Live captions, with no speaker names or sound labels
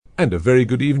And a very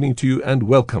good evening to you, and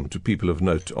welcome to People of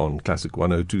Note on Classic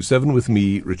 1027 with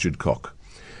me, Richard Cock.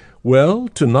 Well,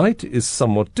 tonight is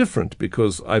somewhat different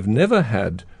because I've never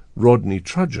had Rodney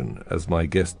Trudgeon as my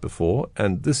guest before,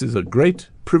 and this is a great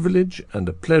privilege and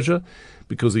a pleasure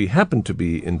because he happened to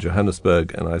be in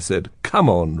Johannesburg, and I said, come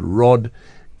on, Rod,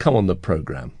 come on the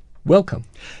program. Welcome.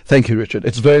 Thank you, Richard.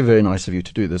 It's very, very nice of you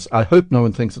to do this. I hope no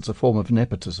one thinks it's a form of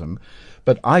nepotism,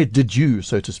 but I did you,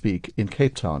 so to speak, in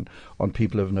Cape Town on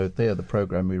People of Note there, the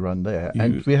program we run there,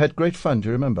 and we had great fun. Do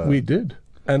you remember? We did.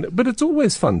 But it's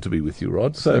always fun to be with you,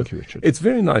 Rod. So thank you, Richard. It's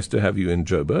very nice to have you in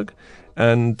Joburg,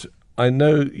 and I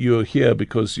know you're here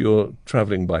because you're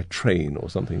travelling by train or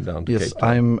something down to Cape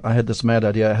Town. Yes, I had this mad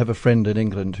idea. I have a friend in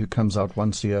England who comes out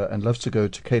once a year and loves to go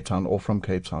to Cape Town or from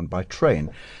Cape Town by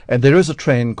train. And there is a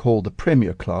train called the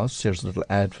Premier Class, here's a little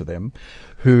ad for them,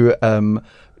 who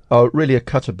are really a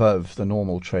cut above the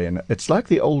normal train. It's like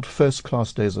the old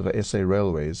first-class days of SA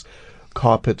Railways.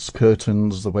 Carpets,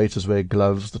 curtains, the waiters wear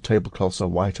gloves, the tablecloths are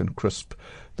white and crisp.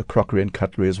 The crockery and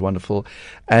cutlery is wonderful.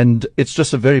 And it's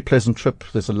just a very pleasant trip.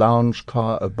 There's a lounge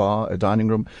car, a bar, a dining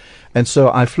room. And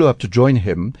so I flew up to join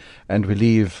him, and we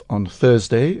leave on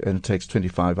Thursday, and it takes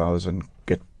 25 hours and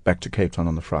get back to Cape Town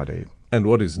on the Friday. And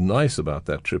what is nice about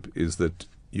that trip is that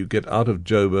you get out of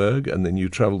Joburg and then you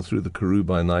travel through the Karoo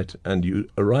by night and you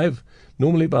arrive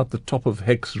normally about the top of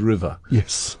Hex River.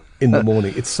 Yes. In the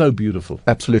morning. It's so beautiful.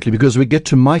 Absolutely, because we get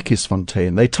to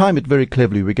Maikesfontein. They time it very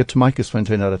cleverly. We get to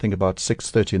Maikesfontein at, I think, about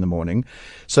 6:30 in the morning.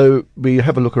 So we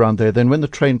have a look around there. Then when the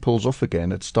train pulls off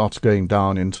again, it starts going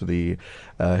down into the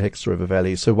Hex River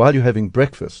Valley. So while you're having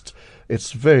breakfast,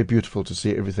 it's very beautiful to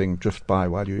see everything drift by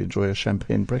while you enjoy a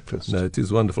champagne breakfast. No, it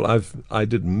is wonderful. I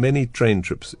did many train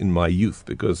trips in my youth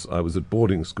because I was at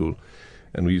boarding school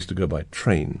and we used to go by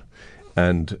train.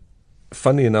 And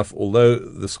funny enough, although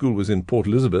the school was in Port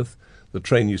Elizabeth, the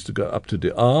train used to go up to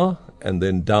De Aar and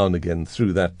then down again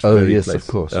through that very place. Of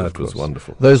course. It was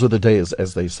wonderful. Those were the days,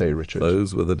 as they say, Richard.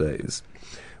 Those were the days.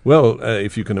 Well,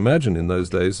 if you can imagine, in those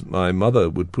days, my mother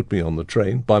would put me on the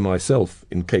train by myself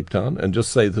in Cape Town and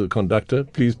just say to the conductor,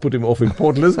 please put him off in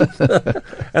Port Elizabeth.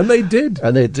 And they did.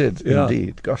 And they did, Yeah.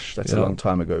 indeed. Gosh, that's a long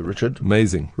time ago, Richard.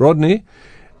 Amazing. Rodney,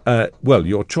 well,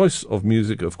 your choice of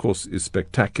music, of course, is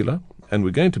spectacular. And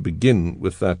we're going to begin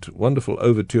with that wonderful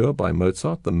overture by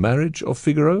Mozart, The Marriage of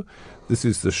Figaro. This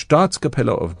is the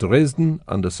Staatskapelle of Dresden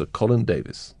under Sir Colin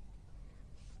Davis.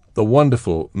 The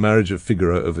wonderful Marriage of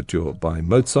Figaro overture by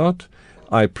Mozart.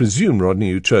 I presume, Rodney,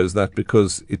 you chose that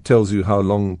because it tells you how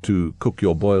long to cook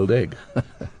your boiled egg.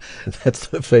 That's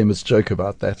the famous joke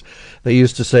about that. They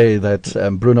used to say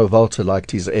that Bruno Walter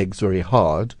liked his eggs very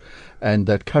hard and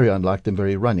that Karajan liked them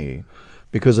very runny,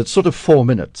 because it's sort of 4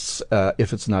 minutes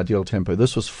if it's an ideal tempo.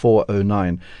 This was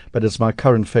 4:09, but it's my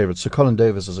current favorite. Sir Colin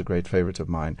Davis is a great favorite of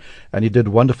mine, and he did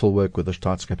wonderful work with the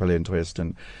Staatskapelle in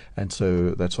Dresden, and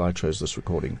so that's why I chose this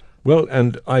recording. Well,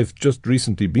 and I've just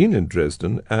recently been in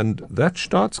Dresden, and that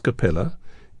Staatskapelle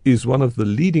is one of the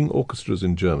leading orchestras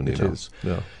in Germany now. It is.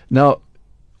 Yeah. Now,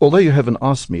 although you haven't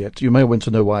asked me yet, you may want to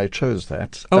know why I chose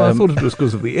that. Oh, I thought it was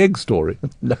because of the egg story.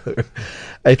 No.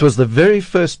 It was the very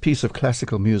first piece of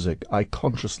classical music I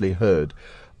consciously heard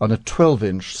on a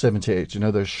 12-inch 78. You know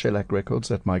those shellac records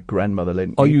that my grandmother lent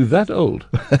me? Are you that old?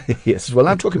 Yes. Well,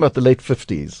 I'm talking about the late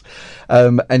 50s.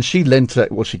 And she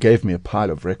she gave me a pile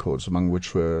of records, among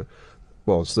which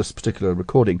was this particular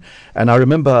recording. And I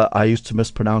remember I used to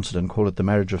mispronounce it and call it The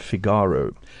Marriage of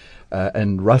Figaro.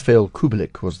 And Raphael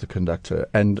Kubelik was the conductor.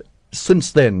 And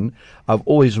since then, I've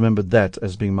always remembered that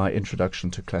as being my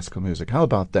introduction to classical music. How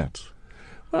about that?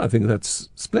 Well, I think that's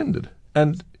splendid.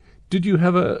 And did you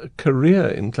have a career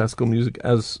in classical music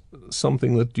as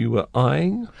something that you were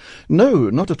eyeing? No,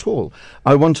 not at all.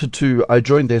 I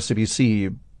joined the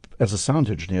SABC as a sound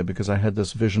engineer because I had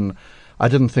this vision. I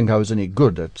didn't think I was any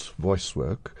good at voice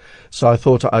work, so I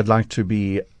thought I'd like to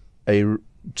be a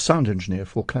sound engineer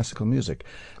for classical music.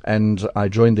 And I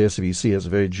joined the SABC as a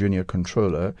very junior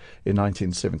controller in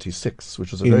 1976,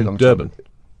 which was a very long time. In Durban?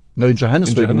 No, in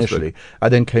Johannesburg initially. I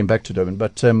then came back to Durban.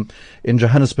 But in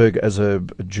Johannesburg as a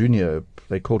junior,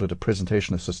 they called it a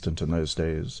presentation assistant in those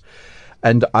days.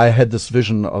 And I had this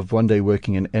vision of one day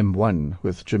working in M1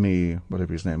 with Jimmy,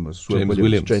 whatever his name was,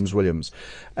 James Williams,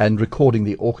 and recording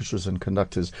the orchestras and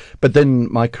conductors. But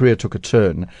then my career took a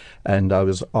turn, and I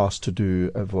was asked to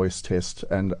do a voice test.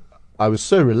 And I was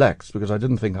so relaxed because I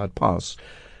didn't think I'd pass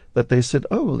that they said,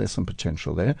 oh, well, there's some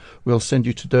potential there. We'll send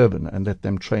you to Durban and let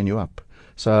them train you up.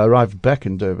 So I arrived back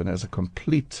in Durban as a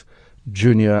complete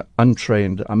junior,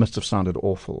 untrained. I must have sounded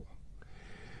awful.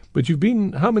 But you've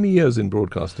been how many years in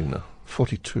broadcasting now?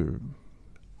 42.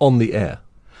 On the air?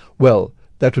 Well,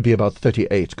 That would be about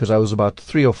 38, because I was about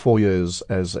 3 or 4 years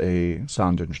as a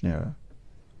sound engineer.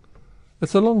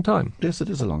 That's a long time. Yes, it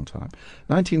is a long time.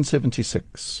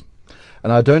 1976.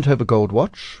 And I don't have a gold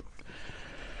watch.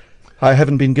 I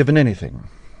haven't been given anything.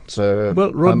 So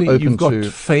well, Rodney, I'm open you've got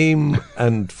to fame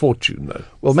and fortune, though.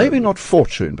 Well, maybe not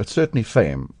fortune, but certainly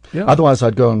fame. Yeah. Otherwise,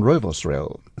 I'd go on Rovos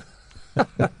Rail. Yeah,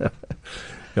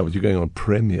 but you're going on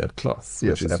premier class,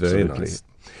 Yes, which is absolutely. very nice.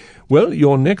 Well,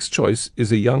 your next choice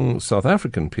is a young South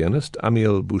African pianist,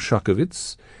 Amiel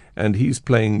Bushakowitz, and he's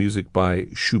playing music by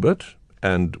Schubert.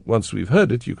 And once we've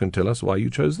heard it, you can tell us why you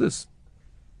chose this.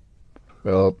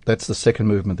 Well, that's the second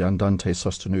movement, the Andante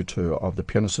sostenuto of the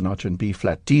Piano Sonata in B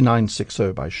flat,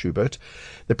 D960 by Schubert.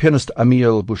 The pianist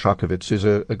Amiel Bushakowitz is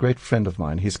a great friend of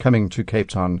mine. He's coming to Cape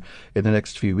Town in the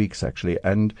next few weeks, actually,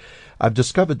 and I've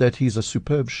discovered that he's a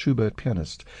superb Schubert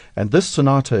pianist. And this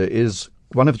sonata is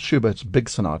one of Schubert's big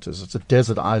sonatas. It's a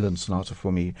desert island sonata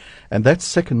for me. And that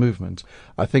second movement,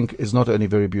 I think, is not only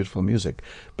very beautiful music,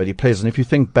 but he plays, and if you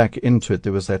think back into it,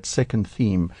 there was that second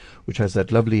theme, which has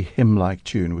that lovely hymn-like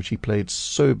tune, which he played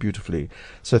so beautifully.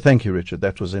 So thank you, Richard.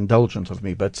 That was indulgent of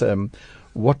me, but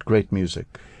what great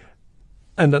music.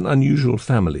 And an unusual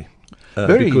family.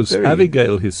 Because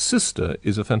Abigail, his sister,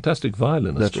 is a fantastic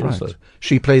violinist. That's also. right.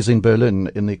 She plays in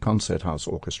Berlin in the Concerthouse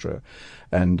Orchestra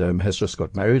and has just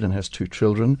got married and has 2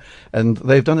 children. And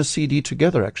they've done a CD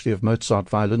together, actually, of Mozart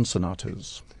violin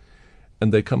sonatas.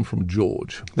 And they come from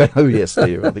George. Oh, yes, there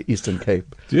you are, the Eastern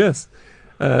Cape. Yes.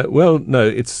 Well,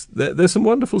 no, there's some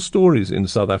wonderful stories in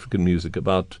South African music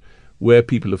about where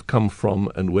people have come from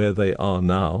and where they are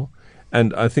now.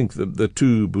 And I think the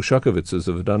 2 Bushakowitzes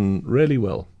have done really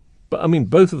well. But, I mean,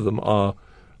 both of them are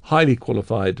highly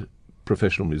qualified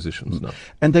professional musicians now.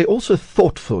 And they're also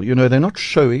thoughtful. You know, they're not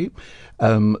showy.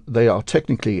 They are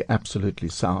technically absolutely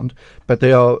sound, but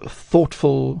they are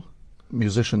thoughtful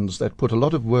musicians that put a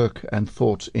lot of work and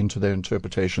thought into their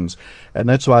interpretations. And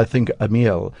that's why I think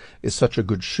Amiel is such a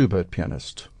good Schubert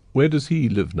pianist. Where does he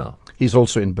live now? He's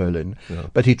also in Berlin, Yeah.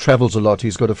 but he travels a lot.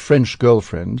 He's got a French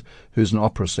girlfriend who's an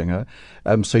opera singer,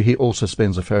 so he also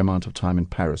spends a fair amount of time in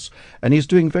Paris. And he's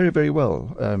doing very, very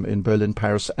well in Berlin,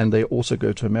 Paris, and they also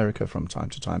go to America from time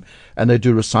to time, and they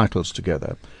do recitals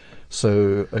together.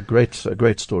 So a great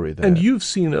story there. And you've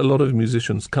seen a lot of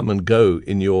musicians come and go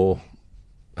in your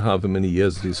however many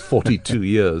years it is, 42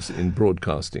 years in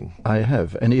broadcasting. I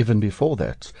have, and even before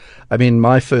that. I mean,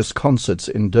 my first concerts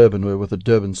in Durban were with the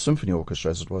Durban Symphony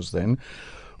Orchestra, as it was then,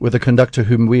 with a conductor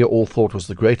whom we all thought was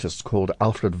the greatest, called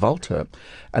Alfred Walter.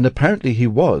 And apparently he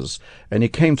was. And he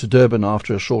came to Durban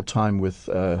after a short time with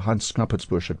Hans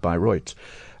Knappertsbusch at Bayreuth.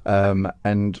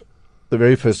 And the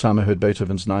very first time I heard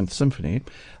Beethoven's Ninth Symphony,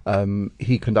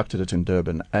 he conducted it in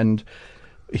Durban. And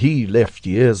he left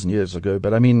years and years ago,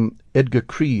 but I mean, Edgar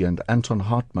Cree and Anton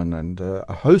Hartmann and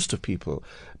a host of people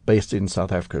based in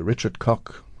South Africa, Richard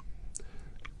Koch,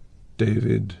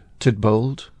 David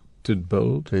Tidbold,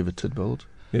 David Tidbold,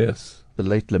 yes, the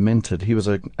late lamented. He was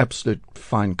an absolute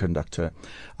fine conductor.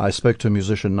 I spoke to a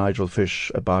musician, Nigel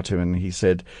Fish, about him, and he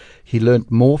said he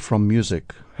learnt more from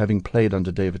music, having played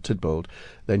under David Tidbold,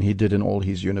 than he did in all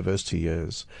his university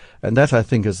years. And that, I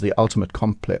think, is the ultimate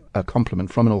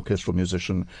compliment from an orchestral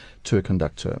musician to a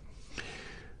conductor.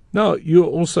 Now, you're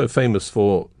also famous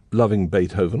for loving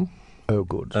Beethoven. Oh,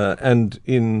 good. And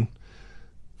in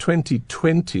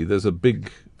 2020, there's a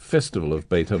big festival of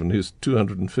Beethoven, whose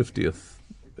 250th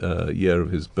year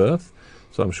of his birth.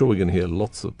 So I'm sure we're going to hear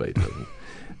lots of Beethoven.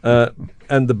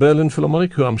 And the Berlin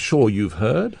Philharmonic, who I'm sure you've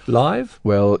heard live.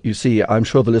 Well, you see, I'm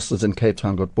sure the listeners in Cape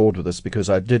Town got bored with this because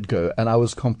I did go, and I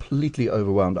was completely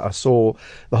overwhelmed. I saw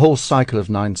the whole cycle of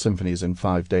 9 symphonies in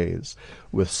 5 days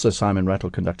with Sir Simon Rattle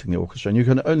conducting the orchestra. And you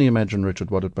can only imagine, Richard,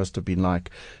 what it must have been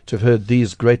like to have heard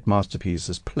these great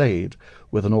masterpieces played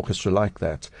with an orchestra like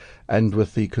that, and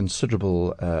with the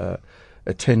considerable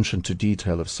attention to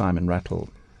detail of Simon Rattle.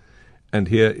 And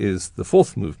here is the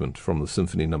 4th movement from the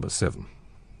Symphony No. 7.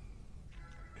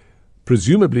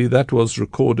 Presumably that was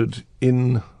recorded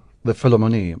in the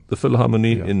Philharmonie. The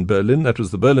Philharmonie in Berlin. That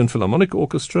was the Berlin Philharmonic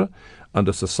Orchestra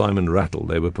under Sir Simon Rattle.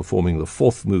 They were performing the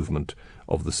 4th movement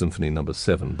of the Symphony No.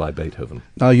 7 by Beethoven.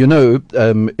 Now, you know,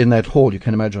 in that hall, you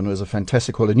can imagine, it was a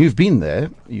fantastic hall, and you've been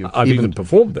there. I've even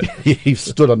performed there. You've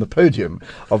stood on the podium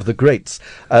of the greats.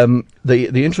 The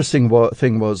interesting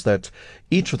thing was that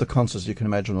each of the concerts, you can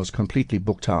imagine, was completely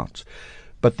booked out.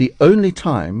 But the only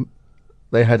time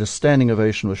they had a standing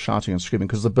ovation with shouting and screaming,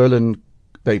 because the Berlin,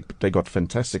 they got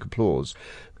fantastic applause,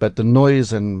 but the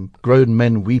noise and grown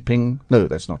men weeping, no,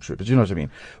 that's not true, but you know what I mean,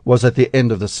 was at the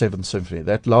end of the 7th Symphony,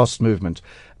 that last movement.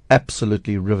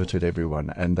 absolutely riveted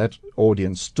everyone, and that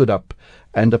audience stood up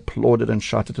and applauded and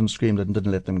shouted and screamed and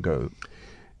didn't let them go.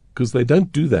 Because they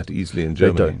don't do that easily in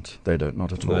Germany. They don't,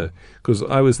 not at all. Because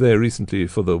I was there recently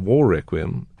for the War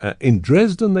Requiem. In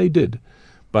Dresden they did,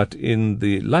 but in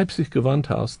the Leipzig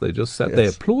Gewandhaus they just sat. Yes. They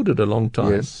applauded a long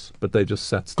time, yes, but they just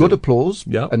sat still. Good applause,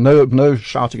 yeah, and no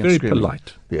shouting and screaming. Very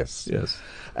polite. Yes, yes.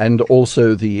 And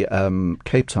also the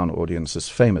Cape Town audience is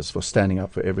famous for standing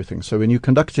up for everything. So when you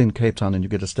conduct in Cape Town and you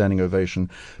get a standing ovation,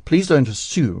 please don't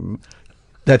assume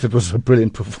that it was a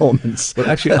brilliant performance. Well,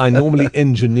 actually, I normally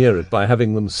engineer it by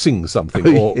having them sing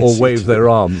something or wave their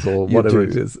arms or whatever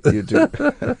it is. You do.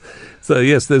 So,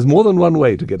 yes, there's more than one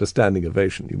way to get a standing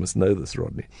ovation. You must know this,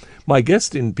 Rodney. My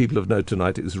guest in People of Note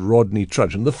tonight is Rodney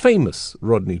Trudgeon, the famous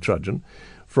Rodney Trudgeon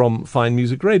from Fine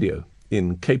Music Radio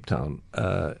in Cape Town.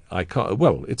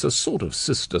 It's a sort of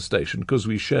sister station because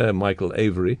we share Michael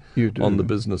Avery on the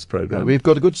business program. We've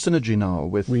got a good synergy now.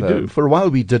 We do. For a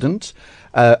while we didn't.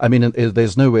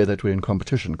 There's no way that we're in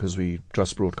competition because we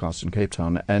just broadcast in Cape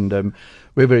Town, and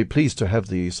we're very pleased to have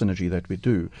the synergy that we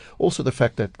do. Also the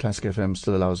fact that Classic FM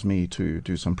still allows me to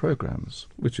do some programs.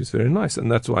 Which is very nice, and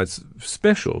that's why it's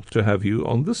special to have you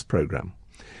on this program.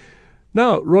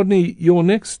 Now, Rodney, your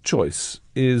next choice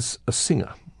is a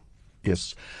singer.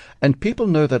 Yes. And people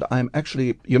know that I'm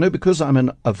actually, because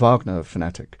I'm a Wagner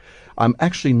fanatic, I'm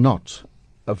actually not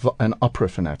an opera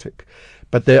fanatic.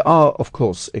 But there are, of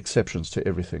course, exceptions to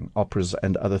everything, operas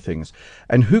and other things.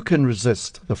 And who can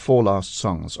resist the four last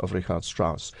songs of Richard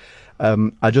Strauss?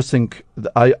 I just think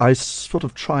I sort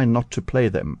of try not to play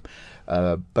them.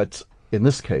 But in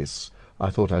this case,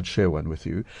 I thought I'd share one with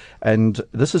you. And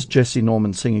this is Jesse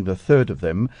Norman singing the third of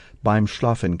them, Beim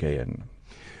Schlafengehen.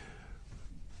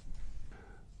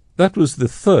 That was the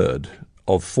third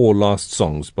of four last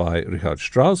songs by Richard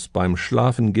Strauss, Beim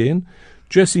Schlafengehen,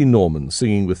 Jesse Norman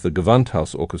singing with the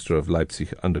Gewandhaus Orchestra of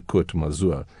Leipzig under Kurt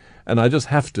Masur. And I just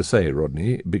have to say,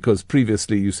 Rodney, because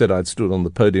previously you said I'd stood on the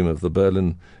podium of the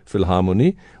Berlin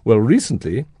Philharmonie. Well,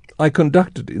 recently I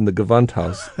conducted in the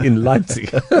Gewandhaus in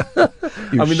Leipzig.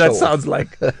 That sounds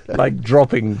like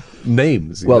dropping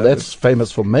names. Well, that's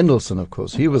famous for Mendelssohn, of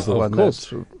course. He was the one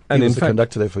that... And he was the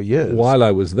conductor there for years. While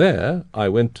I was there, I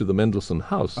went to the Mendelssohn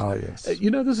house. Ah, yes.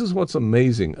 This is what's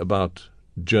amazing about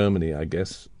Germany, I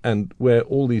guess, and where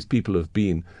all these people have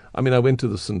been. I went to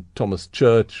the St. Thomas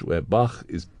Church where Bach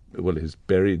is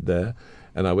buried there,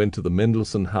 and I went to the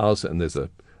Mendelssohn house, and there's a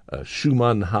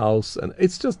Schumann house, and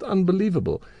it's just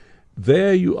unbelievable.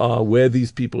 There you are where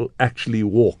these people actually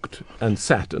walked and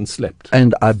sat and slept.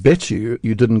 And I bet you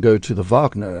didn't go to the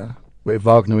Wagner, where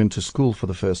Wagner went to school for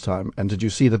the first time. And did you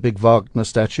see the big Wagner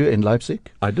statue in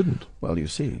Leipzig? I didn't. Well, you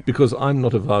see. Because I'm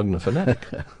not a Wagner fanatic.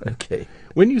 Okay.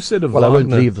 When you said Well, I won't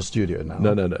leave the studio now.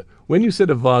 No. When you said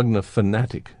a Wagner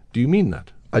fanatic, do you mean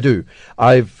that? I do.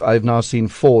 I've now seen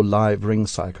 4 live ring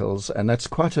cycles, and that's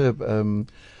quite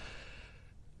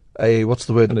what's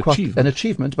the word? An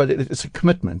achievement, but it's a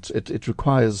commitment. It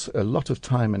requires a lot of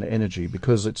time and energy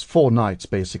because it's 4 nights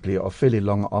basically of fairly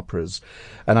long operas.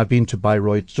 And I've been to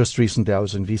Bayreuth just recently. I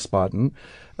was in Wiesbaden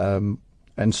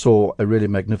and saw a really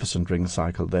magnificent ring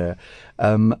cycle there.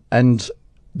 And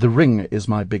the Ring is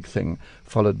my big thing,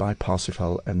 followed by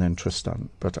Parsifal and then Tristan.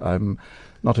 But I'm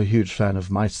not a huge fan of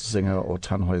Meistersinger or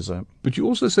Tannhäuser. But you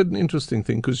also said an interesting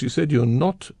thing, because you said you're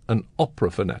not an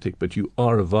opera fanatic, but you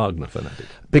are a Wagner fanatic.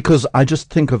 Because I just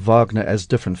think of Wagner as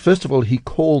different. First of all, he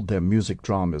called them music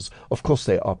dramas. Of course,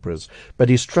 they're operas, but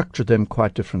he structured them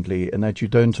quite differently in that you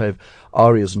don't have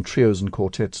arias and trios and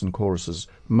quartets and choruses,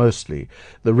 mostly.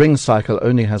 The Ring cycle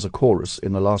only has a chorus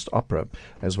in the last opera,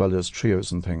 as well as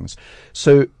trios and things.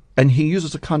 So, and he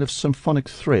uses a kind of symphonic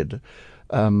thread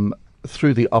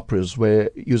through the operas, where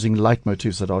using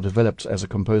leitmotifs that are developed as a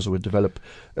composer would develop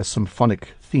a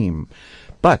symphonic theme.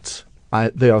 But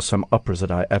there are some operas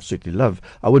that I absolutely love.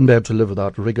 I wouldn't be able to live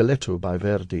without Rigoletto by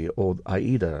Verdi, or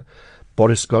Aida,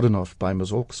 Boris Godunov by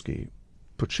Mussorgsky,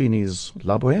 Puccini's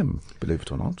La Bohème, believe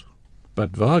it or not.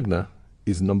 But Wagner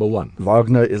is number one.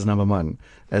 Wagner is number one.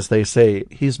 As they say,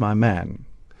 he's my man.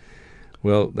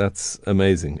 Well, that's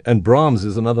amazing. And Brahms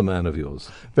is another man of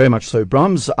yours. Very much so.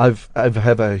 Brahms, I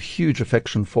have a huge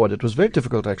affection for it. It was very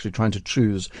difficult actually trying to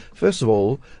choose, first of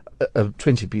all, a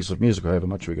 20 piece of music, however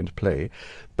much we're going to play.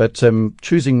 But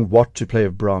choosing what to play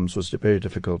of Brahms was very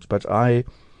difficult. But I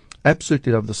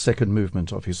absolutely love the second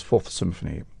movement of his 4th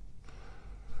symphony.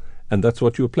 And that's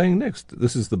what you're playing next.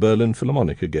 This is the Berlin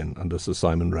Philharmonic again, under Sir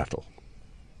Simon Rattle.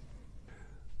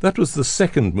 That was the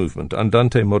second movement,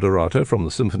 Andante Moderato, from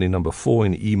the Symphony No. 4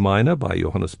 in E minor by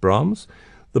Johannes Brahms.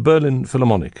 The Berlin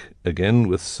Philharmonic, again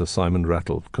with Sir Simon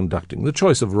Rattle conducting. The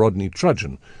choice of Rodney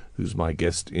Trudgeon, who's my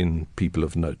guest in People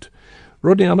of Note.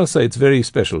 Rodney, I must say it's very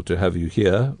special to have you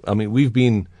here. I mean, we've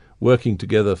been working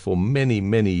together for many,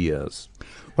 many years.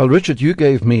 Well, Richard, you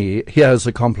gave me, here's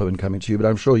a compliment coming to you, but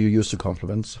I'm sure you're used to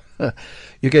compliments.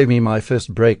 You gave me my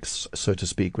first breaks, so to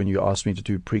speak, when you asked me to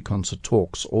do pre-concert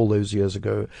talks all those years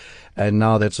ago. And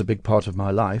now that's a big part of my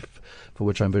life, for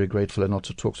which I'm very grateful, and lots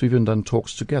of talks. We've even done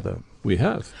talks together. We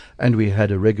have. And we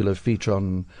had a regular feature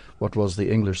on what was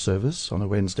the English service on a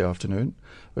Wednesday afternoon,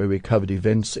 where we covered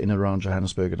events in and around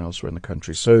Johannesburg and elsewhere in the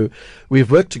country. So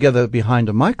we've worked together behind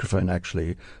a microphone,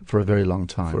 actually, for a very long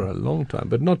time. For a long time,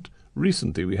 but not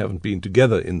recently. We haven't been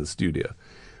together in the studio.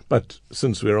 But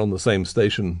since we're on the same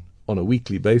station on a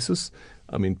weekly basis,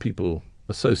 I mean, people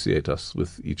associate us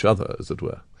with each other, as it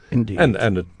were. Indeed.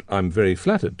 And I'm very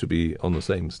flattered to be on the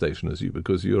same station as you,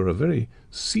 because you're a very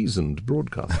seasoned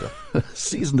broadcaster.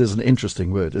 Seasoned is an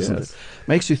interesting word, isn't Yes. it?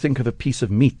 Makes you think of a piece of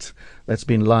meat that's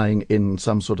been lying in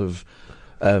some sort of,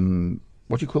 what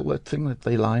do you call that thing that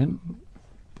they lie in?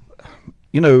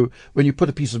 You know, when you put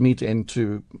a piece of meat in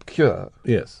to cure,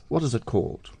 Yes. what is it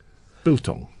called?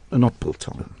 Biltong. Not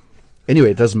biltong.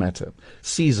 Anyway, it doesn't matter.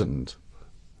 Seasoned.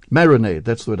 Marinade,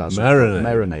 that's the word I was Marinade.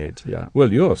 Marinade, yeah.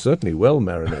 Well, you're certainly well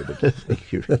marinated.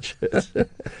 Thank you, Richard.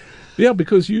 Yeah,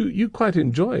 because you quite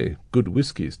enjoy good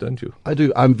whiskies, don't you? I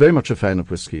do. I'm very much a fan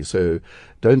of whiskey, so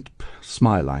don't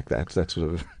smile like that. That's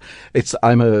sort of,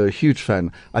 I'm a huge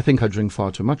fan. I think I drink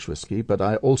far too much whiskey, but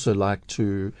I also like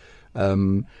to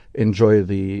enjoy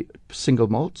the single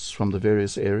malts from the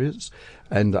various areas,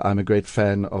 and I'm a great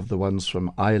fan of the ones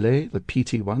from Islay, the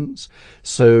peaty ones.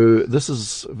 So this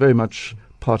is very much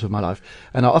part of my life,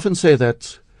 and I often say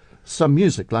that some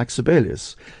music, like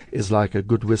Sibelius, is like a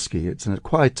good whiskey. It's an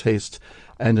acquired taste,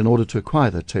 and in order to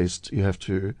acquire that taste, you have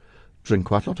to drink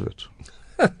quite a lot of it.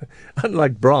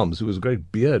 Unlike Brahms, who was a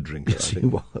great beer drinker. Yes, I he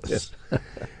think. was. Yes.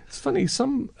 It's funny,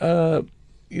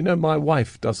 my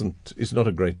wife is not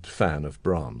a great fan of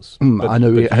Brahms. I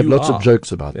know we have you lots are. of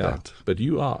jokes about Yeah, that. but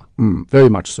you are. Very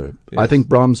much so. I Yes. think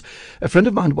Brahms, a friend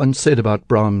of mine once said about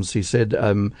Brahms, he said,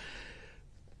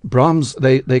 Brahms,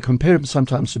 they compare him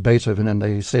sometimes to Beethoven, and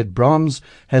they said Brahms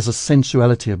has a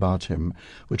sensuality about him,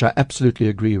 which I absolutely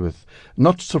agree with.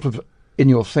 Not sort of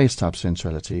in-your-face type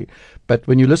sensuality, but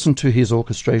when you listen to his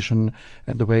orchestration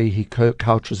and the way he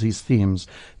couches his themes,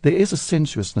 there is a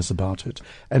sensuousness about it,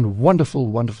 and wonderful,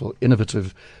 wonderful,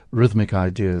 innovative rhythmic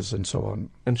ideas and so on.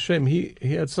 And shame, he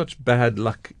had such bad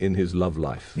luck in his love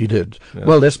life. He did. Yeah.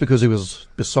 Well, that's because he was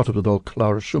besotted with old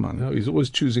Clara Schumann. No, he's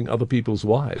always choosing other people's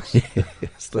wives.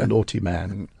 Yes, the naughty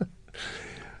man.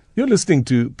 You're listening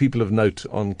to People of Note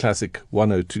on Classic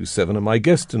 1027, and my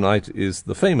guest tonight is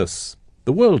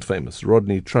the world-famous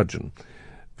Rodney Trudgeon,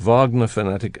 Wagner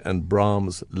fanatic and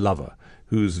Brahms lover,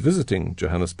 who's visiting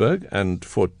Johannesburg and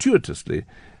fortuitously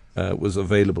was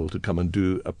available to come and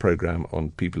do a program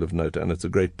on People of Note. And it's a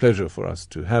great pleasure for us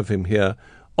to have him here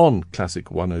on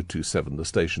Classic 1027, the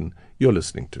station you're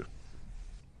listening to.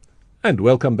 And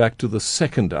welcome back to the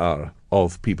second hour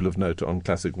of People of Note on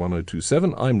Classic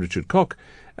 1027. I'm Richard Koch,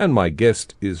 and my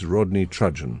guest is Rodney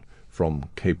Trudgeon from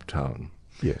Cape Town.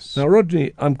 Yes. Now,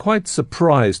 Rodney, I'm quite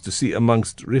surprised to see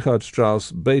amongst Richard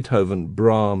Strauss, Beethoven,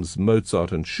 Brahms,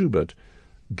 Mozart and Schubert,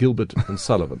 Gilbert and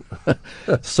Sullivan.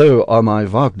 So are my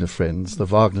Wagner friends. The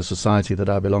Wagner Society that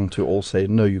I belong to all say,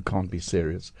 no, you can't be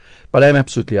serious. But I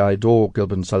adore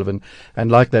Gilbert and Sullivan. And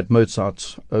like that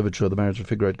Mozart overture, The Marriage of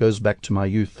Figaro, it goes back to my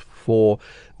youth for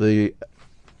the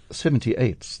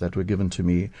 78s that were given to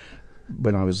me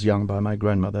when I was young by my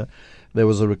grandmother. There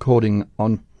was a recording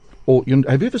on...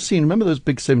 have you ever seen, remember those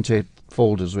big 78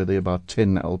 folders where there are about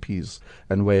 10 LPs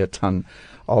and weigh a ton,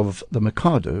 of the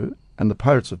Mikado and the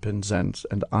Pirates of Penzance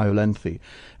and Iolanthe?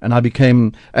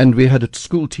 And we had a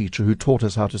school teacher who taught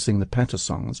us how to sing the patter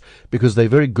songs, because they're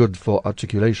very good for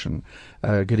articulation,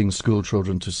 getting school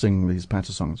children to sing these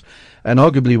patter songs. And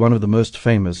arguably one of the most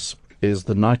famous is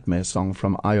the Nightmare song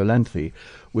from Iolanthe,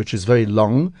 which is very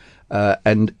long,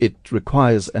 and it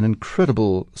requires an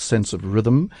incredible sense of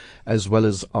rhythm as well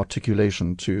as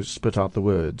articulation to spit out the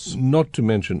words. Not to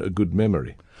mention a good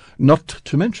memory. Not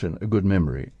to mention a good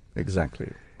memory,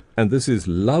 exactly. And this is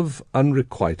Love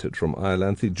Unrequited from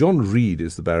Iolanthe. John Reed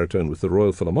is the baritone with the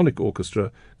Royal Philharmonic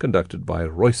Orchestra, conducted by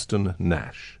Royston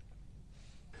Nash.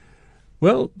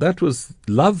 Well, that was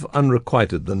Love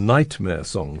Unrequited, the Nightmare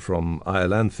song from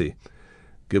Iolanthe.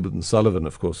 Gilbert and Sullivan,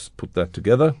 of course, put that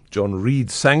together. John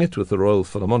Reed sang it with the Royal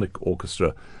Philharmonic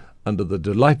Orchestra under the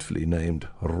delightfully named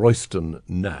Royston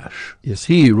Nash. Yes,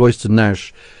 Royston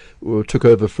Nash, took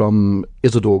over from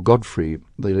Isidore Godfrey,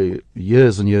 the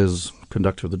years and years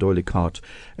conductor of the Doyley Cart,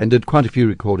 and did quite a few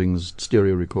recordings,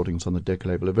 stereo recordings on the Deck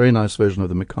label. A very nice version of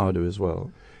the Mikado as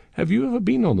well. Have you ever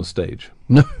been on the stage?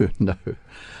 No.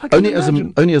 Only as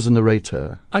a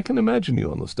narrator. I can imagine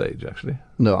you on the stage, actually.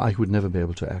 No, I would never be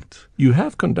able to act. You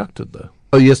have conducted, though.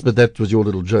 Oh, yes, but that was your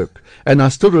little joke. And I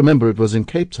still remember it was in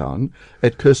Cape Town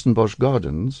at Kirstenbosch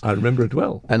Gardens. I remember it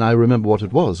well. And I remember what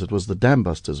it was. It was the Dam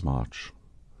Busters March.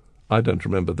 I don't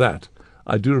remember that.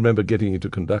 I do remember getting you to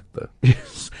conduct, though.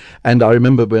 Yes. And I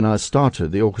remember when I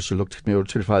started, the orchestra looked at me all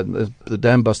terrified. The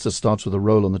Dam Busters starts with a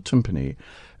roll on the timpani,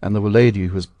 and the lady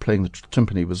who was playing the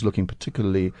timpani was looking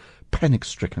particularly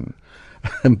panic-stricken.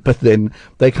 But then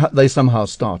they somehow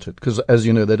started, because, as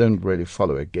you know, they don't really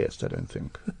follow a guest, I don't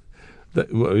think.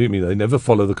 Well, you mean they never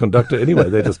follow the conductor anyway,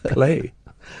 they just play.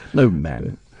 No,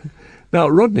 man. Now,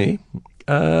 Rodney,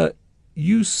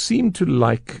 you seem to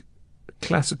like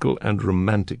classical and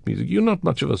romantic music. You're not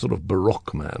much of a sort of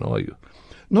Baroque man, are you?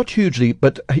 Not hugely,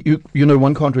 but you know,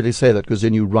 one can't really say that, because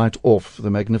then you write off the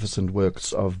magnificent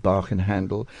works of Bach and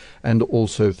Handel, and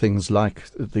also things like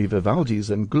the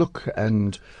Vivaldis and Gluck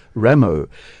and Rameau.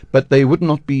 But they would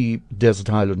not be desert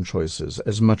island choices,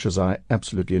 as much as I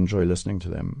absolutely enjoy listening to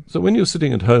them. So when you're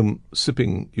sitting at home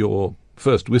sipping your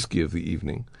first whiskey of the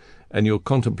evening, and you're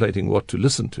contemplating what to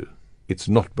listen to, it's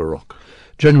not Baroque.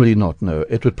 Generally not, no.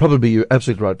 It would probably be, you're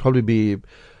absolutely right, probably be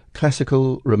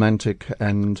classical, romantic,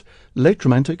 and late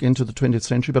romantic into the 20th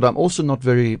century, but I'm also not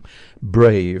very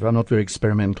brave. I'm not very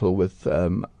experimental with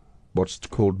what's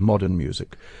called modern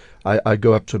music. I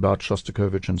go up to about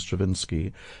Shostakovich and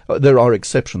Stravinsky. There are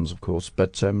exceptions, of course,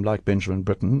 but like Benjamin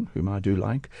Britten, whom I do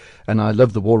like, and I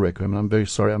love the War Requiem, and I'm very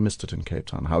sorry I missed it in Cape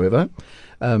Town. However,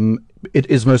 it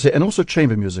is mostly, and also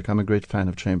chamber music. I'm a great fan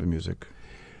of chamber music.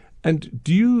 And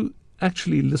do you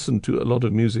actually listen to a lot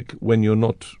of music when you're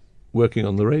not working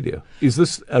on the radio? Is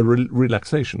this a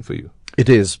relaxation for you? It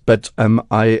is, but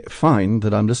I find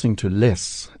that I'm listening to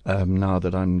less now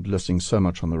that I'm listening so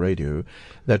much on the radio,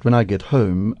 that when I get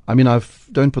home, I mean, I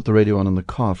don't put the radio on in the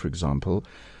car, for example,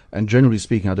 and generally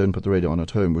speaking, I don't put the radio on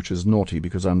at home, which is naughty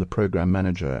because I'm the program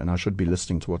manager and I should be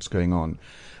listening to what's going on.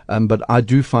 But I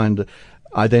do find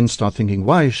I then start thinking,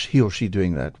 why is he or she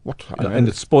doing that? And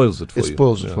it spoils it for you. It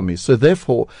spoils it for me. So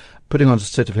therefore, putting on a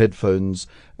set of headphones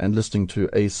and listening to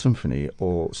a symphony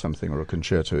or something, or a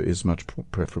concerto, is much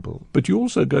preferable. But you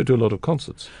also go to a lot of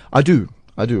concerts. I do.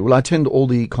 Well, I attend all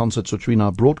the concerts which we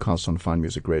now broadcast on Fine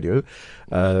Music Radio.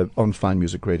 On Fine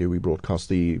Music Radio, we broadcast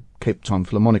the Cape Town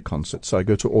Philharmonic concerts. So I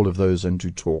go to all of those and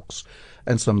do talks,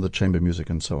 and some of the chamber music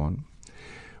and so on.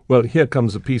 Well, here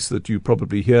comes a piece that you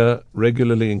probably hear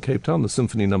regularly in Cape Town, the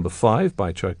Symphony No. 5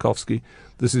 by Tchaikovsky.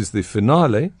 This is the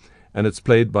finale, and it's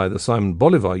played by the Simon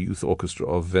Bolivar Youth Orchestra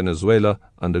of Venezuela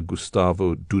under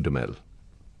Gustavo Dudamel.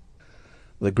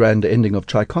 The grand ending of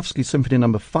Tchaikovsky's Symphony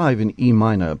No. 5 in E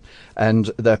minor,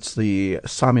 and that's the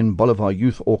Simon Bolivar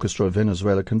Youth Orchestra of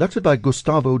Venezuela, conducted by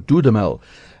Gustavo Dudamel.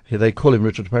 Here they call him,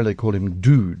 Richard Perry, they call him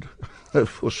Dude,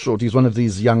 for short. He's one of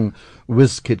these young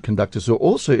whiz-kid conductors who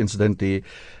also, incidentally,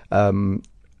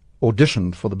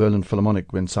 auditioned for the Berlin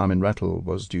Philharmonic when Simon Rattle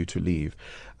was due to leave,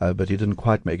 but he didn't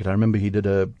quite make it. I remember he did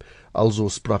a Also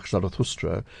sprach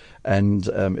Zarathustra, and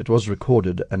it was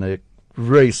recorded, and a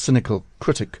very cynical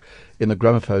critic in the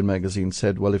Gramophone magazine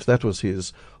said, well, if that was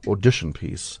his audition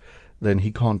piece, then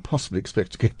he can't possibly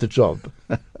expect to get the job.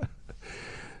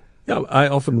 Yeah, I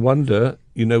often wonder,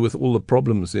 you know, with all the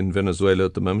problems in Venezuela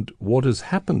at the moment, what has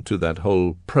happened to that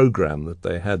whole program that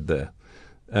they had there,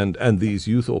 and these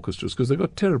youth orchestras, because they've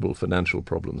got terrible financial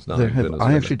problems now in Venezuela.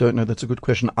 I actually don't know. That's a good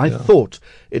question. I thought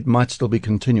it might still be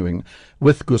continuing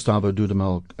with Gustavo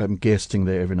Dudamel guesting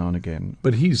there every now and again.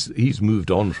 But he's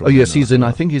moved on from. Oh yes, he's in.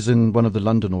 I think he's in one of the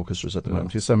London orchestras at the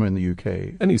moment. He's somewhere in the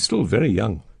UK, and he's still very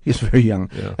young. He's very young,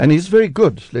 and he's very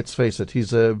good. Let's face it.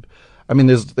 He's a. I mean,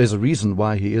 there's a reason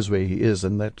why he is where he is,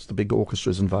 and that the big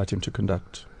orchestras invite him to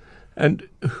conduct. And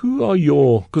who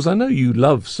are because I know you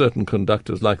love certain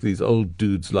conductors, like these old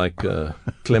dudes like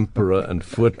Klemperer and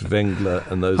Furtwängler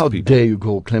and those people. How dare you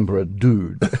call Klemperer a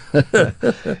dude?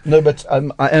 No, but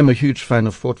I am a huge fan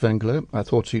of Furtwängler. I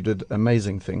thought he did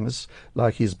amazing things,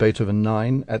 like his Beethoven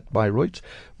 9 at Bayreuth,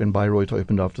 when Bayreuth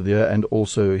opened after the year, and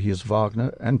also his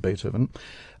Wagner and Beethoven.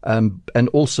 And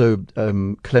also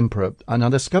Klemperer. And I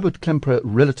discovered Klemperer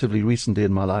relatively recently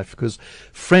in my life because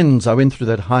I went through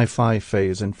that hi-fi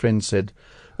phase, and friends said,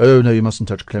 oh, no, you mustn't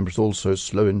touch Klemperer. It's all so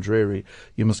slow and dreary.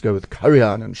 You must go with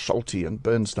Karajan and Schulte and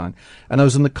Bernstein. And I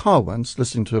was in the car once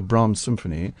listening to a Brahms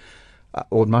symphony,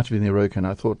 or it might have been the Eroica, and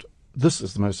I thought, this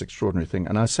is the most extraordinary thing.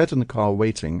 And I sat in the car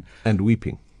waiting. And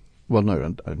weeping. Well,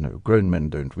 no, grown men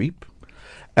don't weep.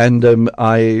 And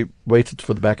I waited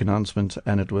for the back announcement,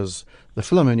 and it was the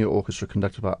Philharmonia Orchestra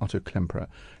conducted by Otto Klemperer.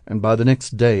 And by the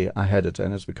next day, I had it,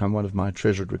 and it's become one of my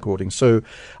treasured recordings. So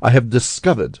I have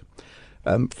discovered,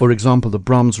 for example, the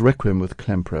Brahms Requiem with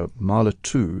Klemperer, Mahler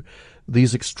 2,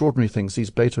 these extraordinary things, these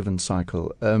Beethoven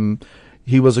cycle.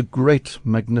 He was a great,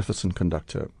 magnificent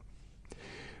conductor.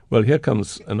 Well, here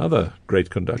comes another great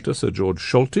conductor, Sir George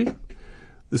Scholti.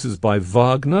 This is by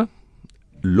Wagner,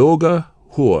 Loge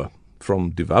Hohe,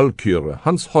 from Die Walküre.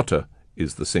 Hans Hotter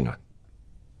is the singer.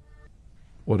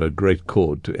 What a great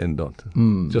chord to end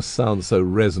on. Just sounds so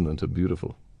resonant and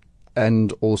beautiful.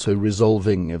 And also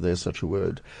resolving, if there's such a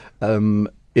word.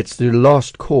 It's the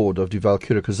last chord of Die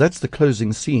Walküre, because that's the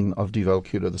closing scene of Die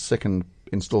Walküre, the second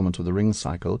installment of the Ring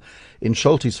cycle. In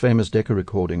Scholti's famous Decca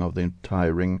recording of the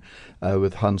entire Ring,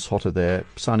 with Hans Hotter there,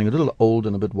 sounding a little old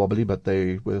and a bit wobbly, but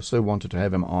they were so wanted to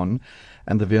have him on,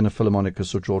 and the Vienna Philharmonic,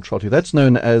 Sir George Scholti. That's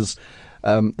known as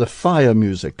the fire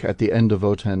music at the end of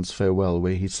Wotan's Farewell,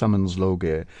 where he summons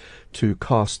Loge to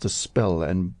cast a spell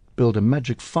and build a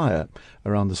magic fire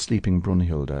around the sleeping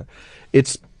Brunhilde.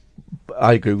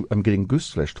 I'm getting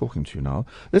goose flesh talking to you now.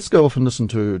 Let's go off and listen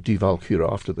to Die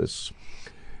Walküre after this.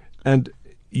 And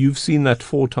you've seen that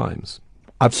 4 times?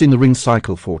 I've seen the Ring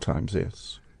cycle 4 times,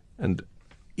 yes. And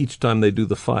each time they do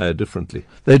the fire differently?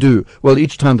 They do. Well,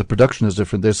 each time the production is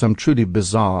different. There's some truly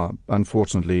bizarre,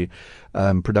 unfortunately,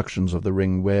 productions of the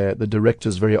Ring where the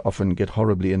directors very often get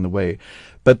horribly in the way.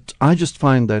 But I just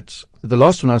find that the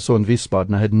last one I saw in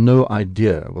Wiesbaden, I had no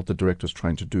idea what the director was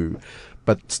trying to do.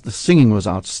 But the singing was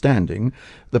outstanding,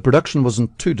 the production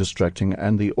wasn't too distracting,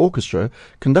 and the orchestra,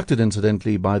 conducted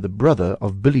incidentally by the brother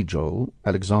of Billy Joel,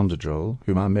 Alexander Joel,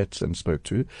 whom I met and spoke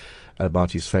to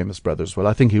about his famous brother as well.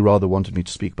 I think he rather wanted me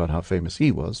to speak about how famous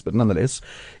he was, but nonetheless,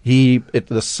 the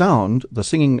sound, the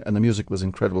singing and the music was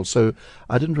incredible, so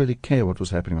I didn't really care what was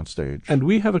happening on stage. And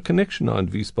we have a connection now in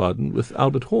Wiesbaden with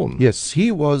Albert Horn. Yes,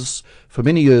 he was for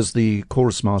many years the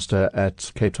chorus master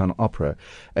at Cape Town Opera,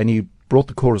 and he brought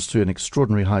the chorus to an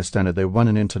extraordinary high standard. They won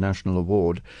an international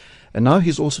award. And now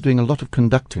he's also doing a lot of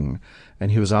conducting.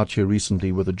 And he was out here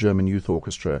recently with a German youth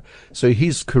orchestra. So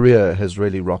his career has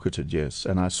really rocketed, yes.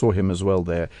 And I saw him as well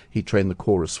there. He trained the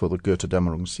chorus for the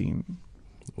Goethe-Dämmerung scene.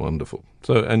 Wonderful.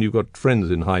 So, and you've got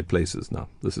friends in high places now.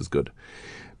 This is good.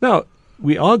 Now,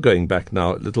 we are going back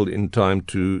now a little in time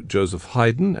to Joseph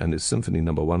Haydn and his Symphony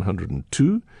number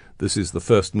 102. This is the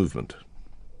first movement.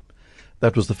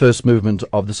 That was the first movement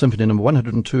of the Symphony number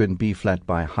 102 in B-flat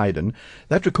by Haydn.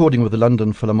 That recording with the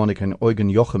London Philharmonic and Eugen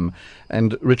Joachim.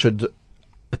 And Richard,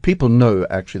 people know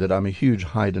actually that I'm a huge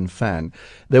Haydn fan.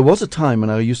 There was a time when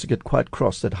I used to get quite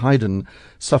cross that Haydn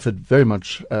suffered very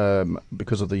much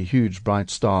because of the huge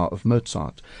bright star of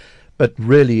Mozart. But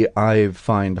really, I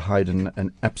find Haydn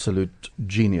an absolute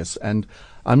genius. And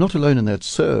I'm not alone in that.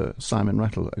 Sir Simon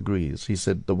Rattle agrees. He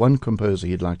said the one composer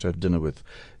he'd like to have dinner with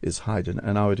is Haydn,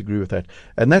 and I would agree with that.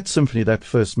 And that symphony, that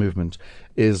first movement,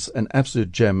 is an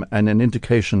absolute gem and an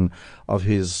indication of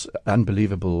his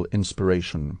unbelievable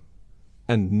inspiration.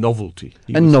 And novelty.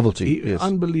 Yes.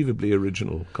 Unbelievably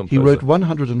original composer. He wrote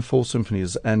 104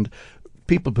 symphonies, and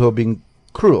people who are being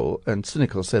cruel and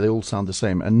cynical say they all sound the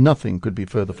same, and nothing could be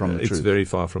further from the truth. It's very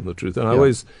far from the truth. And I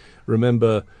always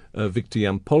remember Victor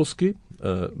Yampolsky,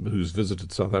 who's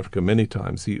visited South Africa many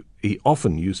times. He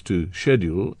often used to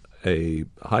schedule a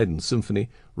Haydn symphony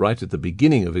right at the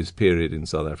beginning of his period in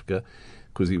South Africa,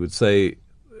 because he would say,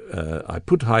 I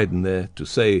put Haydn there to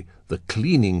say the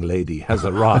cleaning lady has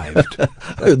arrived.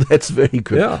 Oh, that's very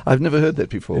good. Yeah. I've never heard that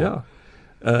before.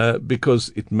 Yeah.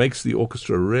 Because it makes the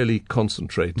orchestra really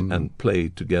concentrate and play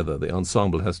together. The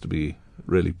ensemble has to be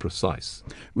really precise.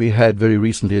 We had very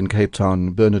recently in Cape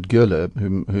Town Bernard Goerler,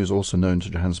 who's also known to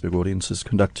Johannesburg audiences,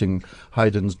 conducting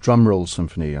Haydn's Drum Roll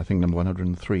Symphony, I think number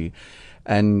 103.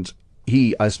 And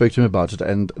I spoke to him about it,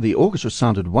 and the orchestra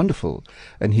sounded wonderful.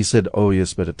 And he said, oh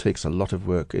yes, but it takes a lot of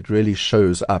work. It really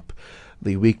shows up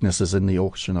the weaknesses in the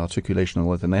orchestra and articulation and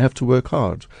all that, and they have to work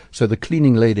hard. So the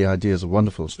cleaning lady idea is a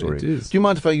wonderful story. It is. Do you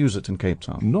mind if I use it in Cape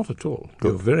Town? Not at all. Good.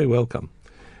 You're very welcome.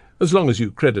 As long as you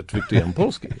credit Victor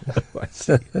Yampolsky.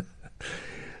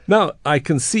 Now, I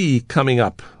can see coming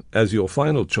up as your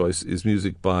final choice is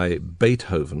music by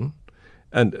Beethoven.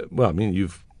 And, well, I mean,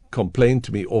 you've complained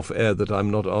to me off air that I'm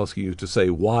not asking you to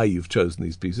say why you've chosen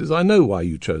these pieces. I know why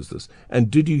you chose this. And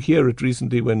did you hear it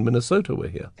recently when Minnesota were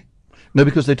here? No,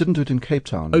 because they didn't do it in Cape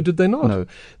Town. Oh, did they not? No,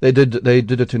 they did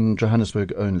it in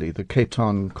Johannesburg only. The Cape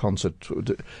Town concert,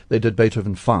 they did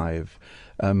Beethoven 5,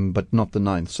 but not the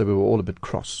 9th, so we were all a bit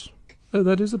cross. Oh,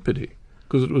 that is a pity.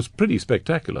 Because it was pretty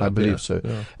spectacular. I believe so.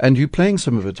 Yeah. And you're playing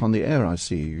some of it on the air, I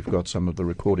see. You've got some of the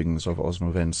recordings of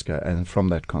Osmovenska and from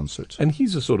that concert. And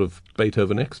he's a sort of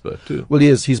Beethoven expert, too. Well, he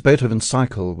is. His Beethoven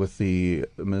cycle with the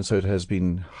Minnesota has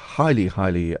been highly,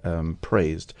 highly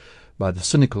praised by the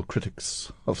cynical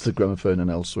critics of the gramophone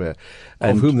and elsewhere.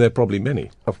 Of whom there are probably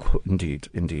many. Indeed,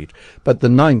 indeed. But the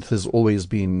ninth has always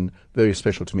been very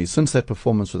special to me since that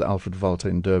performance with Alfred Walter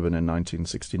in Durban in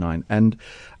 1969. And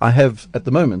I have, at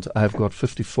the moment, I have got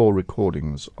 54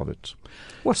 recordings of it.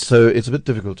 What? So it's a bit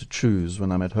difficult to choose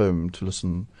when I'm at home to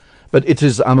listen. But it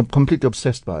is, I'm completely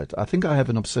obsessed by it. I think I have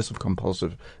an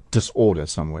obsessive-compulsive disorder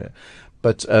somewhere.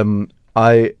 But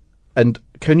and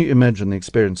can you imagine the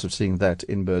experience of seeing that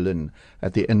in Berlin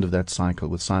at the end of that cycle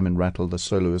with Simon Rattle, the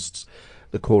soloists,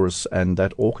 the chorus, and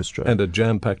that orchestra? And a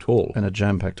jam-packed hall. And a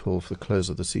jam-packed hall for the close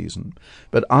of the season.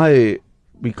 But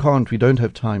we don't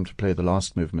have time to play the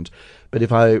last movement. But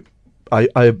if I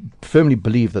firmly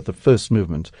believe that the first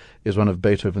movement is one of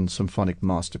Beethoven's symphonic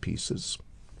masterpieces.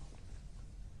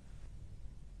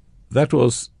 That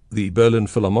was the Berlin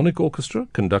Philharmonic Orchestra,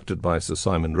 conducted by Sir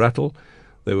Simon Rattle.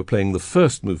 They were playing the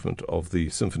first movement of the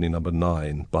Symphony No.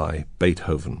 9 by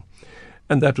Beethoven.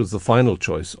 And that was the final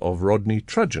choice of Rodney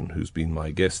Trudgeon, who's been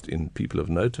my guest in People of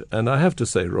Note. And I have to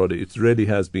say, Roddy, it really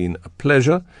has been a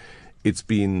pleasure. It's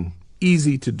been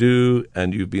easy to do,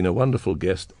 and you've been a wonderful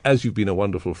guest, as you've been a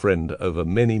wonderful friend over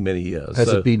many, many years. Has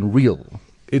it been real?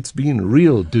 It's been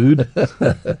real, dude.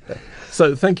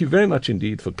 So thank you very much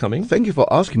indeed for coming. Thank you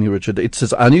for asking me, Richard.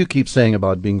 I know you keep saying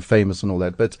about being famous and all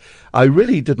that, but I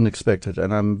really didn't expect it,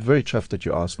 and I'm very chuffed that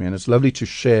you asked me. And it's lovely to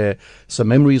share some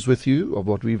memories with you of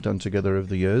what we've done together over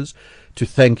the years, to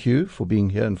thank you for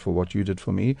being here and for what you did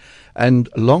for me, and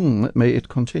long may it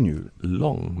continue.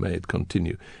 Long may it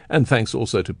continue. And thanks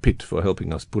also to Pitt for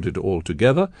helping us put it all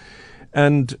together.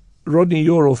 And Rodney,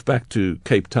 you're off back to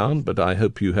Cape Town, but I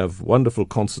hope you have wonderful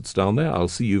concerts down there. I'll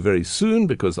see you very soon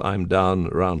because I'm down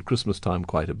around Christmas time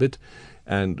quite a bit,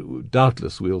 and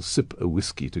doubtless we'll sip a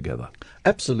whiskey together.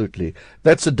 Absolutely.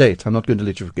 That's a date. I'm not going to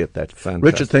let you forget that. Fantastic.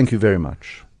 Richard, thank you very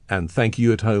much. And thank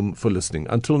you at home for listening.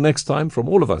 Until next time, from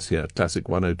all of us here at Classic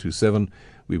 1027,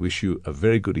 we wish you a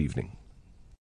very good evening.